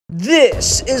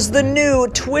This is the new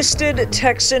Twisted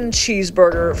Texan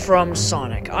Cheeseburger from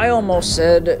Sonic. I almost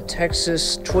said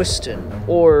Texas Twisted,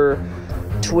 or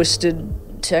Twisted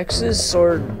Texas,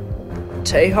 or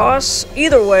Tejas.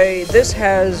 Either way, this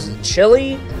has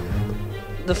chili,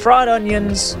 the fried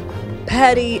onions,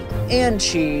 patty, and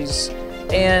cheese,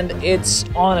 and it's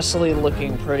honestly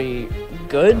looking pretty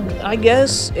good, I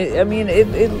guess.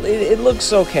 It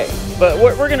looks okay, but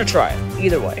we're gonna try it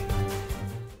either way.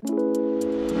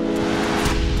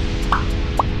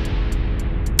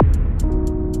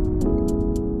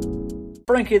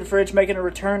 Frankie the Fridge making a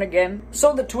return again.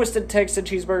 So the Twisted Texan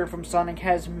Cheeseburger from Sonic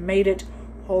has made it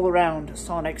all around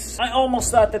Sonic's. I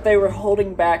almost thought that they were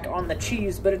holding back on the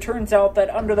cheese, but it turns out that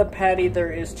under the patty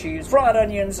there is cheese. Fried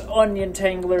onions, onion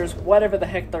tanglers, whatever the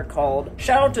heck they're called.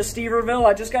 Shout out to Steverville.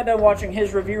 I just got done watching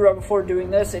his review right before doing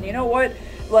this, and you know what?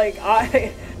 Like,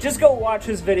 I just go watch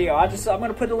his video. I'm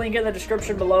gonna put the link in the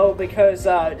description below because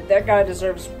that guy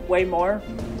deserves way more.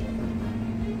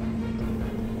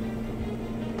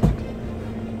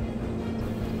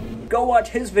 Go watch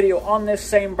his video on this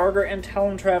same burger and tell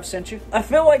him Trav sent you. I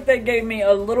feel like they gave me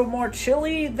a little more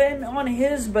chili than on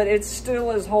his, but it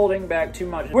still is holding back too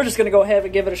much. We're just gonna go ahead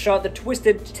and give it a shot. The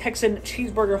Twisted Texan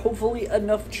Cheeseburger, hopefully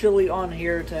enough chili on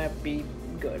here to be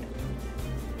good.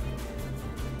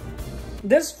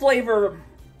 This flavor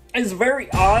is very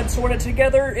odd sort of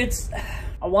together.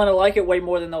 I want to like it way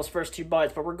more than those first two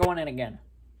bites, but we're going in again.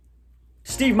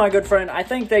 Steve, my good friend, I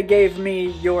think they gave me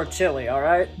your chili,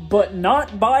 alright? But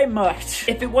not by much.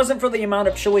 If it wasn't for the amount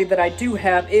of chili that I do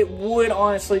have, it would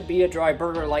honestly be a dry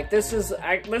burger. Like, this is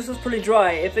pretty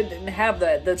dry. If it didn't have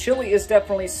that, the chili is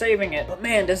definitely saving it. But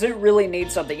man, does it really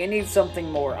need something? It needs something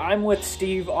more. I'm with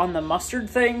Steve on the mustard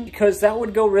thing, because that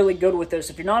would go really good with this.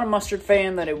 If you're not a mustard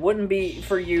fan, then it wouldn't be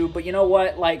for you. But you know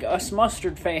what? Like, us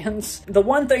mustard fans, the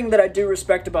one thing that I do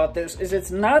respect about this is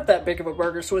it's not that big of a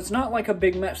burger, so it's not like a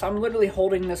big mess. I'm literally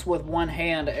holding this with one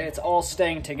hand and it's all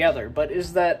staying together, but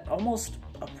is that almost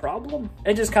a problem?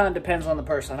 It just kind of depends on the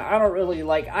person. I don't really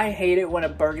I hate it when a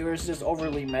burger is just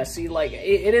overly messy. Like,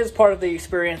 it is part of the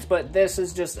experience, but this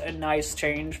is just a nice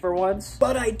change for once.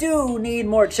 But I do need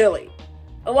more chili.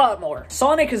 A lot more.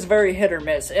 Sonic is very hit or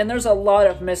miss, and there's a lot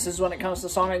of misses when it comes to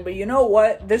Sonic, but you know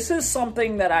what? This is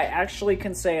something that I actually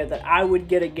can say that I would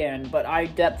get again, but I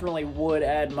definitely would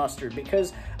add mustard,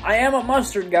 because I am a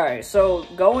mustard guy, so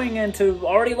going into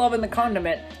already loving the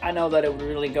condiment, I know that it would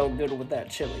really go good with that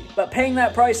chili. But paying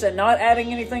that price and not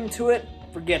adding anything to it,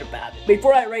 forget about it.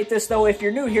 Before I rate this though, if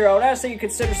you're new here, I would ask that you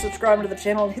consider subscribing to the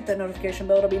channel and hit that notification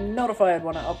bell to be notified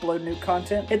when I upload new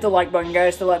content. Hit the like button,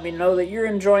 guys, to let me know that you're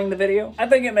enjoying the video. I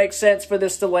think it makes sense for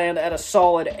this to land at a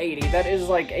solid 80. That is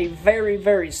like a very,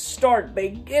 very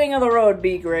beginning of the road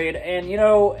B grade, and you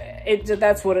know,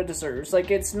 that's what it deserves.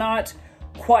 Like, it's not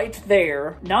quite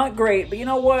there. Not great, but you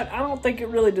know what? I don't think it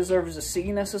really deserves a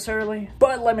C necessarily.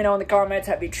 But let me know in the comments,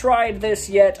 have you tried this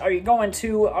yet? Are you going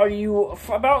to? Are you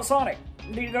about Sonic?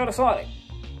 Do you go to Sonic?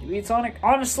 Do you eat Sonic?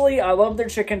 Honestly, I love their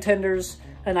chicken tenders,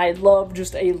 and I love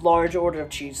just a large order of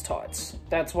cheese tots.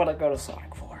 That's what I go to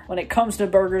Sonic for. When it comes to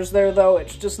burgers there, though,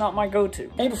 it's just not my go-to.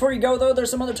 Hey, before you go, though,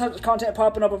 there's some other types of content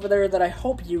popping up over there that I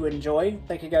hope you enjoy.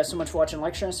 Thank you guys so much for watching.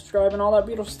 Like, share, and subscribe, and all that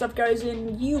beautiful stuff, guys.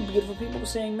 And you beautiful people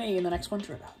seeing me in the next one.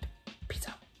 Trip out.